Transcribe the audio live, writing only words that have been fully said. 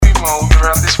mold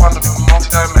around this wonderful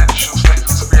multidimensional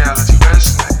speckles of reality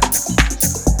resonate.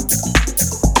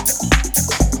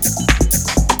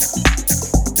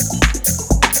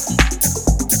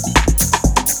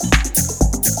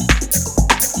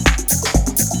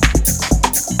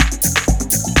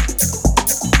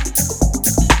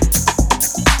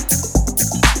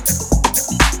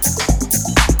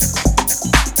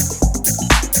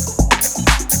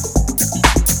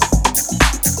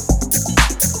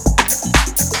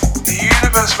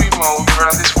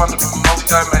 Around this wonderful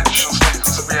multidimensional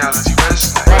speckles of reality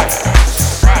resonate.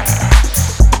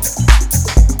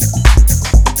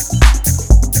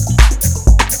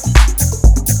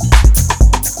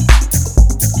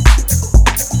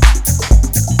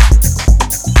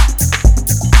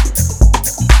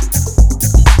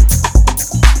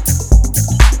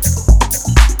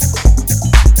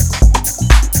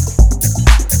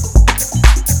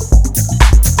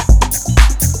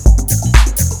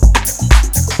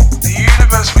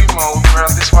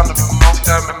 Around this wonderful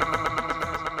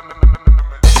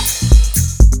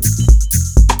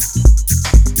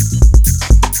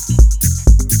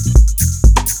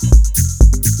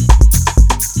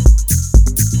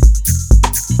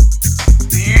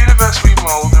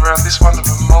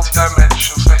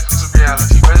multidimensional speckles of reality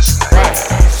resonate.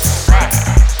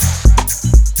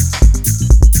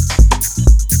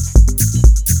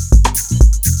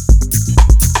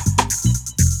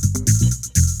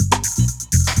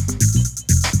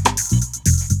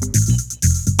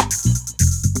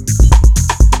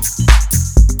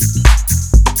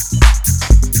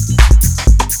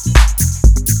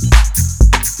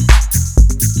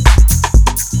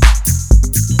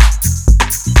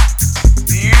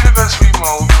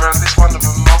 Around this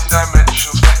wonderful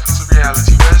multidimensional speckles of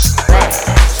reality resonate.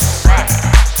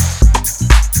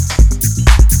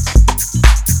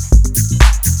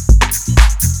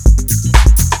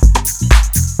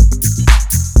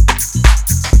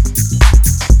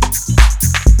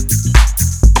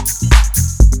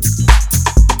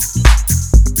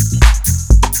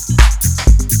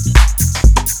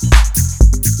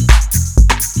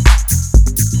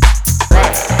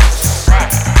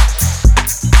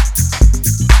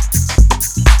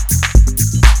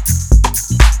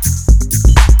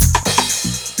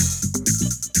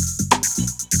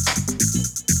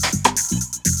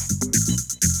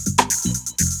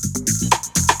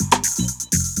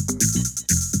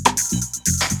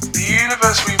 The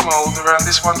universe we mold around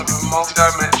this wonderful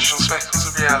multidimensional speckles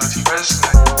of reality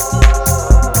resonate.